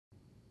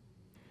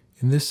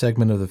In this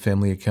segment of the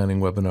Family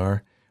Accounting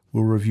webinar,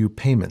 we'll review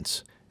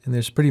payments. And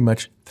there's pretty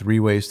much 3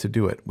 ways to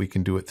do it. We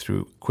can do it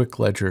through quick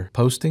ledger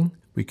posting,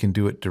 we can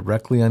do it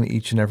directly on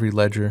each and every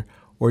ledger,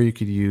 or you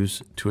could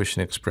use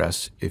Tuition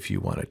Express if you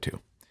wanted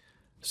to.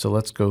 So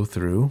let's go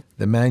through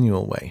the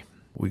manual way.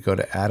 We go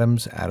to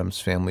Adams.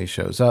 Adams Family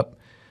shows up.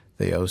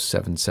 They owe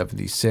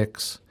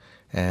 $776,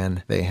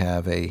 and they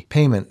have a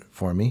payment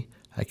for me.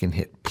 I can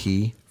hit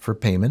P for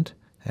payment,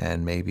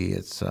 and maybe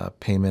it's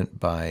payment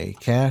by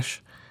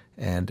cash,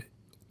 and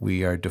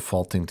we are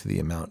defaulting to the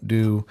amount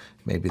due.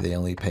 Maybe they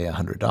only pay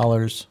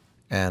 $100,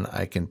 and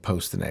I can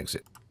post and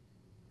exit.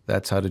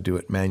 That's how to do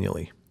it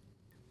manually.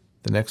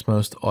 The next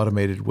most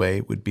automated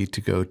way would be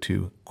to go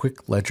to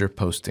Quick Ledger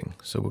Posting.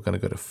 So we're going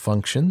to go to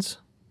Functions,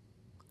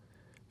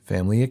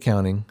 Family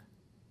Accounting,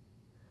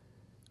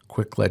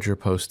 Quick Ledger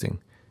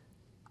Posting.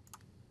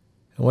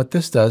 And what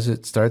this does,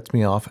 it starts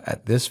me off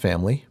at this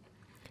family.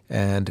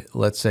 And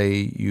let's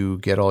say you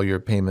get all your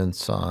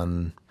payments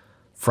on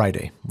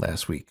Friday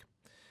last week.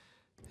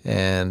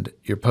 And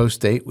your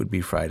post date would be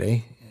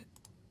Friday,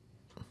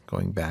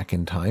 going back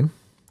in time.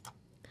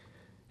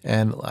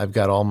 And I've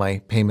got all my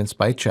payments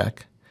by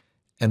check.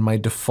 And my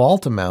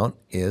default amount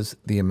is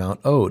the amount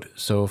owed.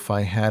 So if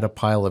I had a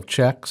pile of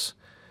checks,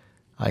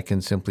 I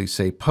can simply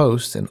say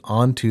post, and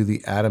onto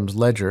the Adams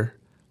ledger,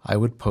 I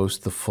would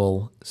post the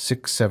full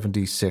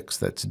 $676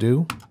 that's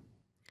due.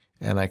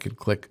 And I could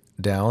click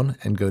down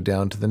and go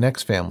down to the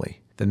next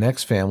family. The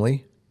next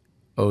family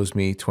owes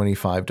me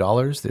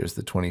 $25. There's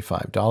the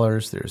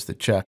 $25. There's the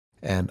check.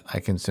 And I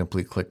can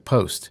simply click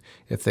post.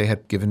 If they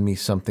had given me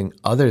something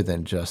other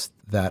than just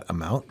that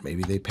amount,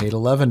 maybe they paid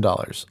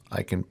 $11,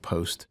 I can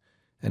post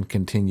and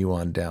continue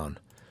on down.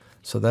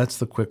 So that's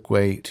the quick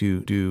way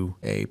to do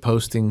a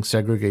posting,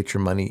 segregate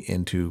your money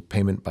into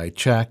payment by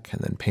check and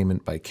then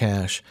payment by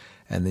cash,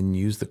 and then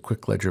use the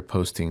quick ledger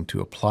posting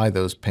to apply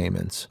those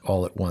payments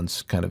all at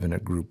once, kind of in a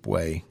group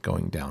way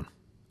going down.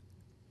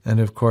 And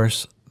of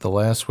course, the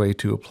last way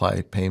to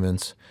apply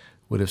payments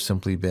would have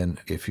simply been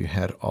if you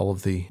had all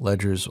of the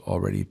ledgers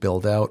already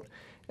billed out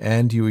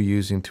and you were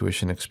using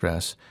Tuition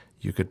Express,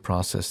 you could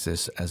process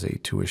this as a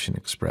Tuition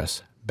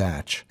Express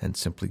batch and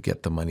simply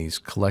get the monies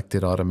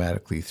collected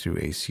automatically through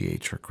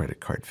ACH or credit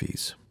card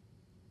fees.